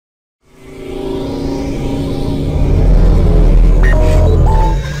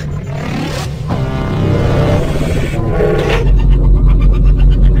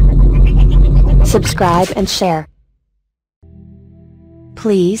subscribe and share.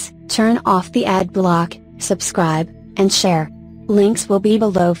 Please turn off the ad block, subscribe, and share. Links will be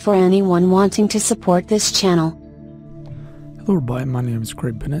below for anyone wanting to support this channel. Hello everybody, my name is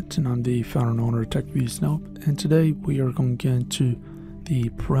Craig Bennett and I'm the founder and owner of TechViewsNope, and today we are going to get into the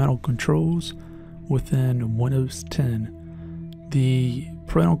parental controls within Windows 10. The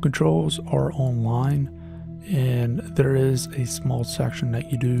parental controls are online, and there is a small section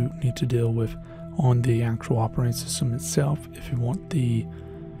that you do need to deal with on the actual operating system itself if you want the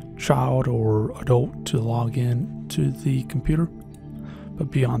child or adult to log in to the computer.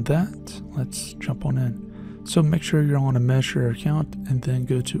 But beyond that, let's jump on in. So make sure you're on a Measure account and then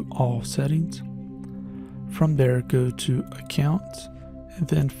go to All Settings. From there, go to Accounts and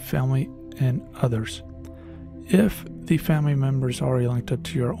then Family and Others. If the family member is already linked up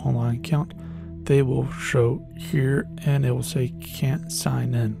to your online account, they will show here and it will say can't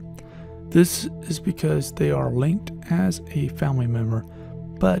sign in. This is because they are linked as a family member,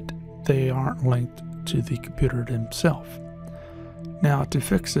 but they aren't linked to the computer themselves. Now to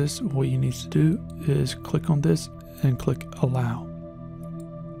fix this, what you need to do is click on this and click Allow.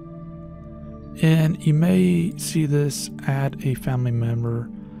 And you may see this add a family member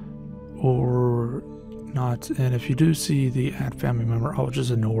or not, and if you do see the add family member, I'll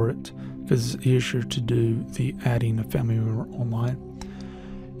just ignore it because it's easier to do the adding a family member online.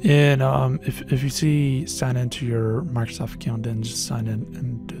 And if you see sign into your Microsoft account, then just sign in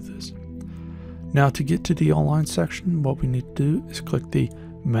and do this. Now to get to the online section, what we need to do is click the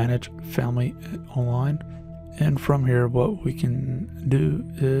Manage Family Online, and from here what we can do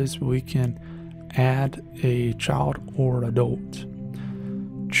is we can add a child or adult.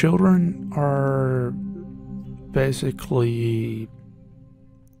 Children are basically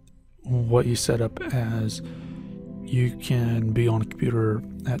what you set up as you can be on a computer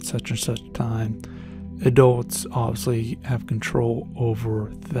at such and such time. Adults obviously have control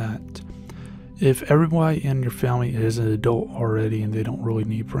over that. If everybody in your family is an adult already and they don't really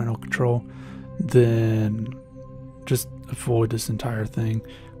need parental control, then just avoid this entire thing.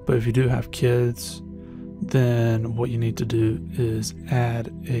 But if you do have kids, then what you need to do is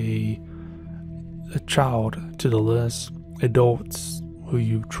add a child to the list. Adults who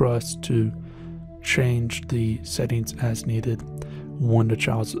you trust to change the settings as needed when the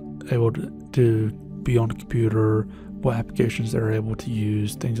child's able to be on the computer, what applications they're able to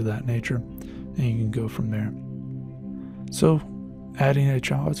use, things of that nature, and you can go from there. So adding a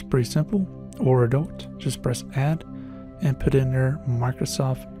child is pretty simple, or adult. Just press add and put in their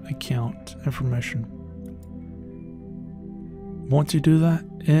Microsoft account information. Once you do that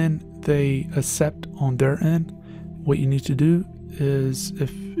and they accept on their end, what you need to do is,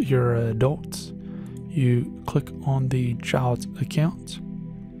 if you're an adult, you click on the child's account,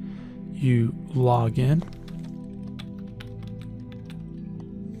 you log in,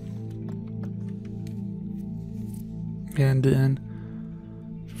 and then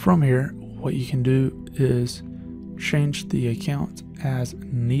from here what you can do is change the account as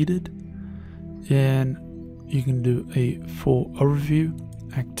needed, and you can do a full overview,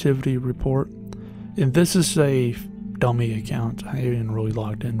 activity report, and this is a dummy account. I haven't really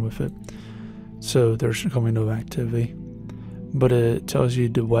logged in with it, so there's going to be no activity, but it tells you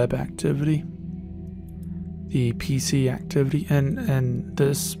the web activity, the PC activity, and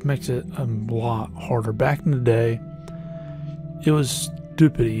this makes it a lot harder. Back in the day, it was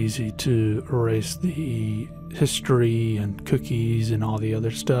stupid easy to erase the history and cookies and all the other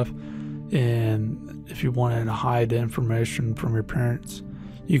stuff, and if you wanted to hide information from your parents,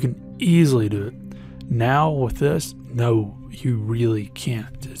 you can easily do it. Now with this, no, you really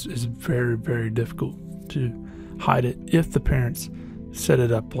can't. It's very, very difficult to hide it if the parents set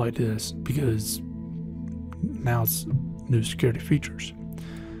it up like this, because now it's new security features.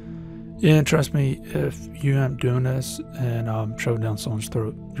 And trust me, if you end up doing this and shove it down someone's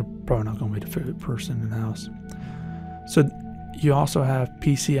throat, you're probably not going to be the favorite person in the house. So you also have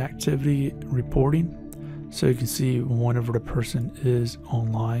PC activity reporting, so you can see whenever the person is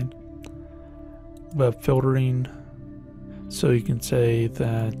online. Web filtering, so you can say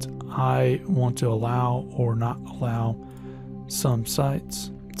that I want to allow or not allow some sites.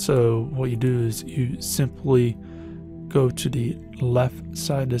 So what you do is you simply go to the left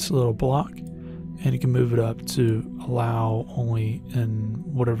side of this little block, and you can move it up to allow only in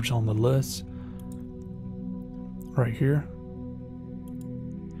whatever's on the list. Right here,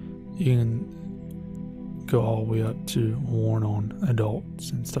 you can go all the way up to warn on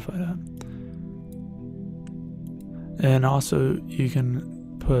adults and stuff like that. And also you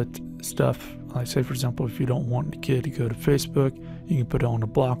can put stuff like, say for example, if you don't want the kid to go to Facebook, You can put it on a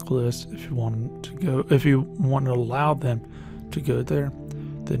block list if you want to go. If you want to allow them to go there,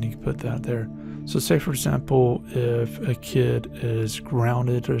 then you can put that there. So say for example, if a kid is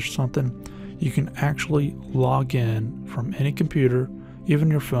grounded or something, you can actually log in from any computer,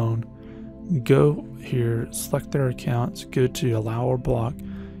 even your phone, go here, select their accounts, go to allow or block,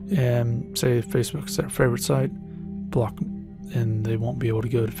 and say Facebook's their favorite site, block them, and they won't be able to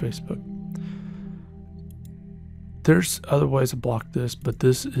go to Facebook. There's other ways to block this, but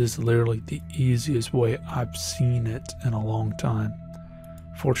this is literally the easiest way I've seen it in a long time.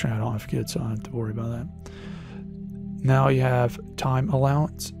 Fortunately, I don't have kids, so I don't have to worry about that. Now you have time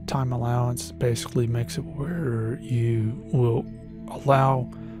allowance. Time allowance basically makes it where you will allow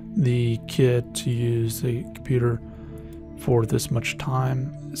the kid to use the computer for this much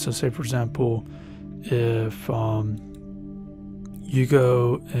time. So say for example, if you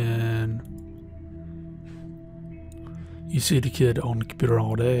go and you see the kid on the computer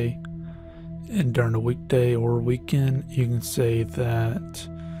all day, and during a weekday or a weekend, you can say that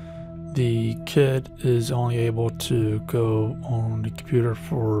the kid is only able to go on the computer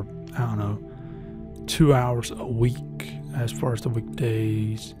for, I don't know, 2 hours a week as far as the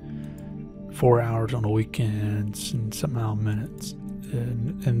weekdays, 4 hours on the weekends, and some amount of minutes.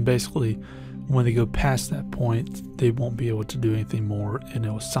 And basically, when they go past that point, they won't be able to do anything more, and it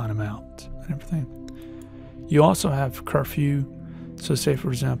will sign them out and everything. You also have curfew. So say for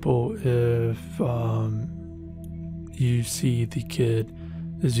example, if you see the kid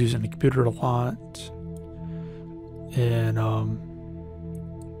is using the computer a lot, and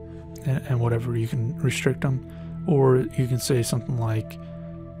whatever, you can restrict them, or you can say something like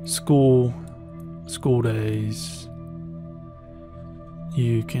school days.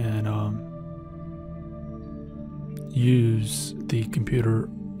 You can use the computer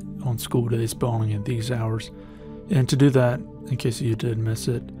on school days, but only at these hours. And to do that, in case you did miss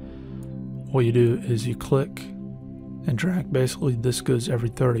it, what you do is you click and drag. Basically, this goes every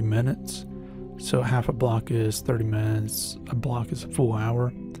 30 minutes. So half a block is 30 minutes, a block is a full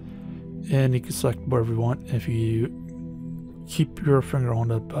hour. And you can select whatever you want. If you keep your finger on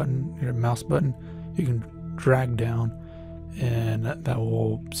the button, your mouse button, you can drag down, and that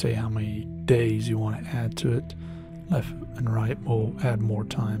will say how many days you want to add to it. Left and right will add more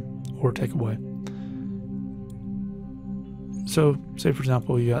time or take away. So say for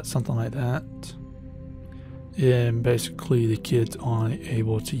example, you got something like that, and basically the kid's only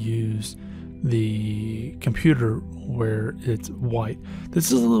able to use the computer where it's white.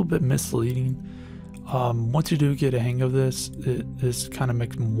 This is a little bit misleading. Once you do get a hang of this, this kind of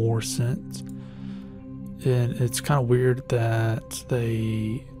makes more sense. And it's kind of weird that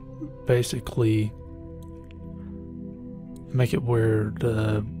they basically make it where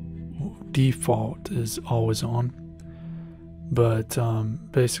the default is always on. But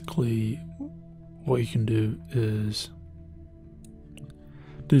basically what you can do is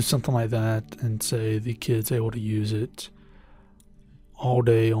do something like that and say the kid's able to use it all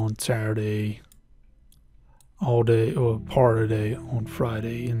day on Saturday, all day or part of the day on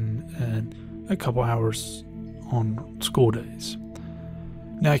Friday, and a couple hours on school days.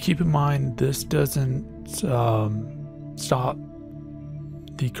 Now keep in mind, this doesn't stop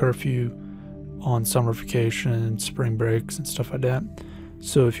the curfew on summer vacation, spring breaks, and stuff like that.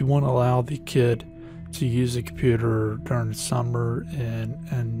 So if you want to allow the kid to use the computer during the summer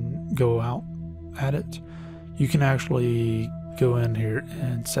and go out at it, you can actually go in here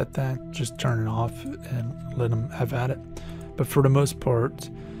and set that, just turn it off and let them have at it. But for the most part,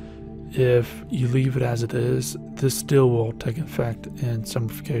 if you leave it as it is, this still will take effect in summer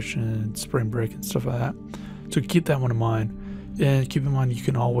vacation and spring break and stuff like that. So keep that one in mind, and keep in mind you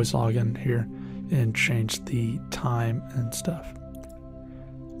can always log in here and change the time and stuff.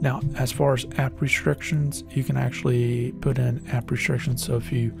 Now, as far as app restrictions, you can actually put in app restrictions. So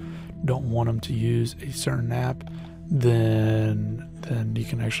if you don't want them to use a certain app, then you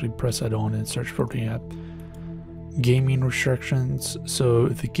can actually press that on and search for the app. Gaming restrictions. So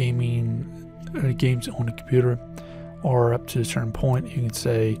if the games on the computer are up to a certain point, you can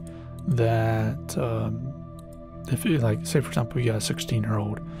say that if you, like, say for example, you got a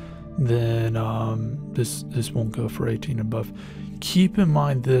 16-year-old, then this won't go for 18 and above. Keep in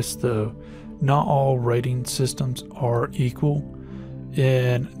mind this though, not all rating systems are equal,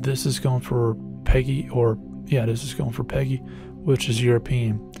 and this is going for PEGI, this is going for PEGI, which is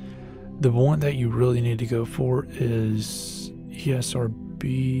European. The one that you really need to go for is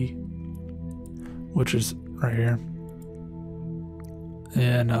ESRB, which is right here,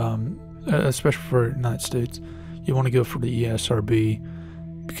 and especially for the United States, you want to go for the ESRB,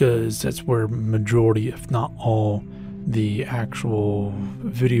 because that's where majority, if not all, the actual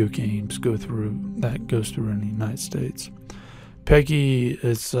video games goes through in the United States. PEGI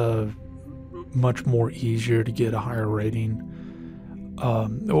is much more easier to get a higher rating,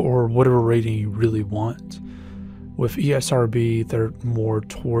 or whatever rating you really want. With ESRB, they're more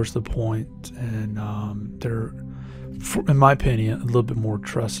towards the point, and they're, in my opinion, a little bit more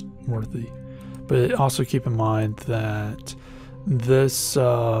trustworthy. But also keep in mind that this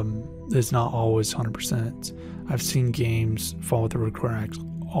is not always 100%. I've seen games fall through cracks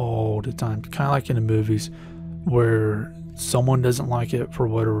all the time, kind of like in the movies, where someone doesn't like it for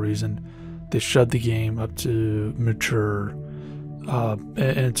whatever reason. They shut the game up to mature,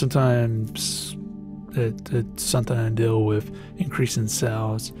 and sometimes it's something to deal with increasing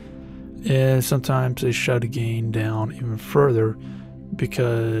sales, and sometimes they shut a game down even further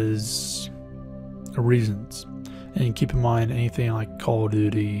because of reasons. And keep in mind, anything like Call of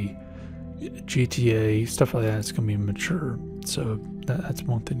Duty, GTA, stuff like that, it's going to be mature. So that's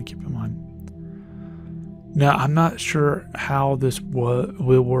one thing to keep in mind. Now, I'm not sure how this will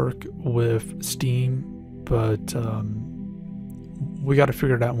work with Steam, but we got to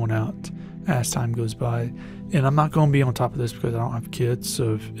figure that one out as time goes by. And I'm not going to be on top of this because I don't have kids.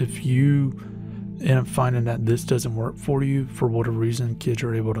 So if you end up finding that this doesn't work for you for whatever reason, kids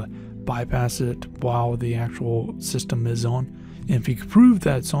are able to bypass it while the actual system is on, and if you can prove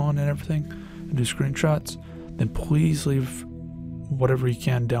that it's on and everything and do screenshots, then please leave whatever you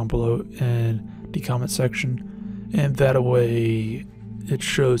can down below in the comment section, and that way it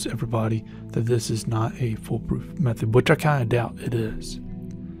shows everybody that this is not a foolproof method, which I kind of doubt it is.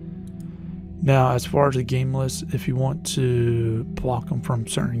 Now, as far as the game list, if you want to block them from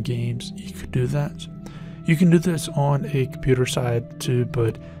certain games, you could do that. You can do this on a computer side too,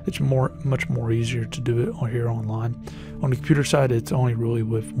 but it's much more easier to do it here online. On the computer side, it's only really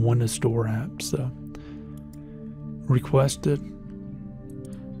with Windows Store apps though. Requested.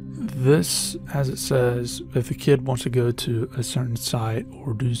 This, as it says, if a kid wants to go to a certain site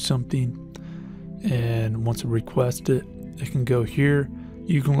or do something and wants to request it, it can go here.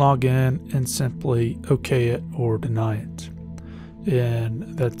 You can log in and simply okay it or deny it.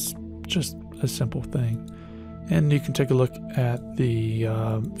 And that's just a simple thing. And you can take a look at the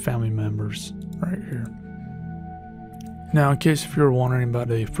family members right here. Now, in case if you're wondering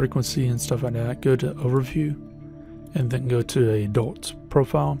about a frequency and stuff like that, go to overview and then go to a adults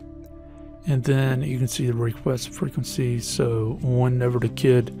profile, and then you can see the request frequency. So whenever the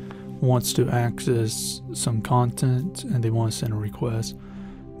kid wants to access some content and they want to send a request,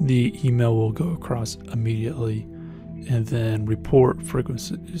 the email will go across immediately. And then report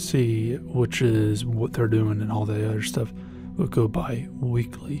frequency, which is what they're doing, and all the other stuff will go by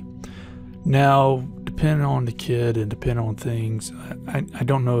weekly. Now, depending on the kid and depending on things, I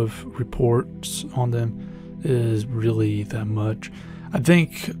don't know if reports on them is really that much. I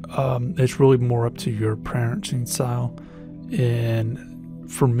think it's really more up to your parenting style. And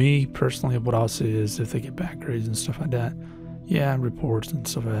for me personally, what I'll say is if they get back grades and stuff like that, yeah, reports and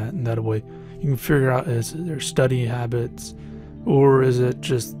stuff like that, and that way you can figure out, is it their study habits, or is it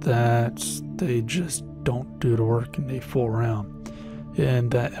just that they just don't do the work and they fool around?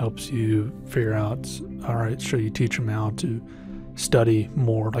 And that helps you figure out, all right, so you teach them how to study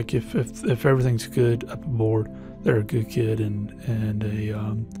more. Like if everything's good up aboard, they're a good kid, and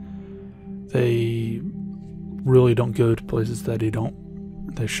they really don't go to places that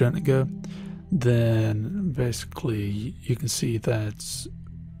they shouldn't go, then basically you can see that's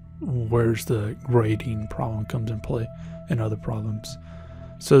where's the grading problem comes in play and other problems.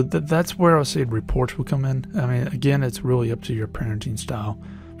 So that's where I say reports will come in. I mean, again, it's really up to your parenting style.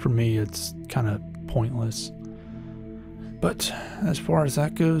 For me, it's kind of pointless. But as far as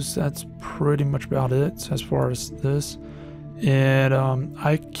that goes, that's pretty much about it as far as this. And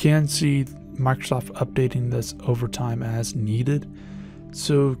I can see Microsoft updating this over time as needed.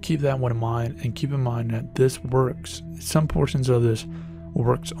 So keep that one in mind, and keep in mind that this works. Some portions of this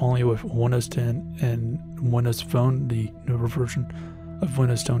works only with Windows 10 and Windows Phone, the newer version of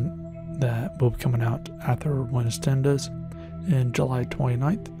Windows 10 that will be coming out after Windows 10 does in July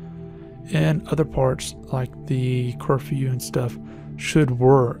 29th. And other parts like the curfew and stuff should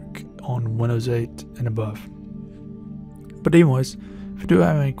work on Windows 8 and above. But anyways, if you do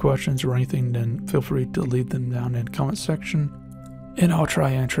have any questions or anything, then feel free to leave them down in the comment section, and I'll try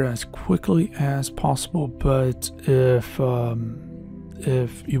to answer as quickly as possible. But if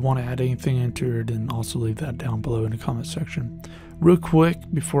you want to add anything into it, then also leave that down below in the comment section. Real quick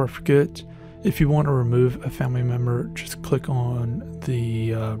before I forget, if you want to remove a family member, just click on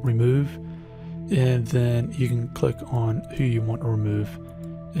the remove, and then you can click on who you want to remove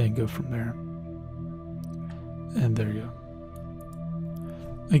and go from there. And there you go.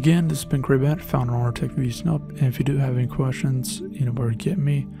 Again, this has been Craig Bennett, founder of Tech Reviews Nope. And if you do have any questions, you know where to get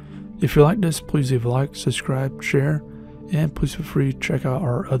me. If you like this, please leave a like, subscribe, share, and please feel free to check out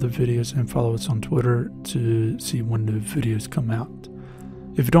our other videos and follow us on Twitter to see when new videos come out.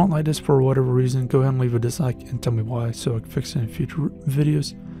 If you don't like this for whatever reason, go ahead and leave a dislike and tell me why so I can fix it in future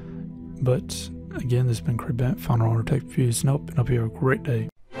videos. But again, this has been Craig Bennett, founder of Tech Reviews Nope, and I hope you have a great day.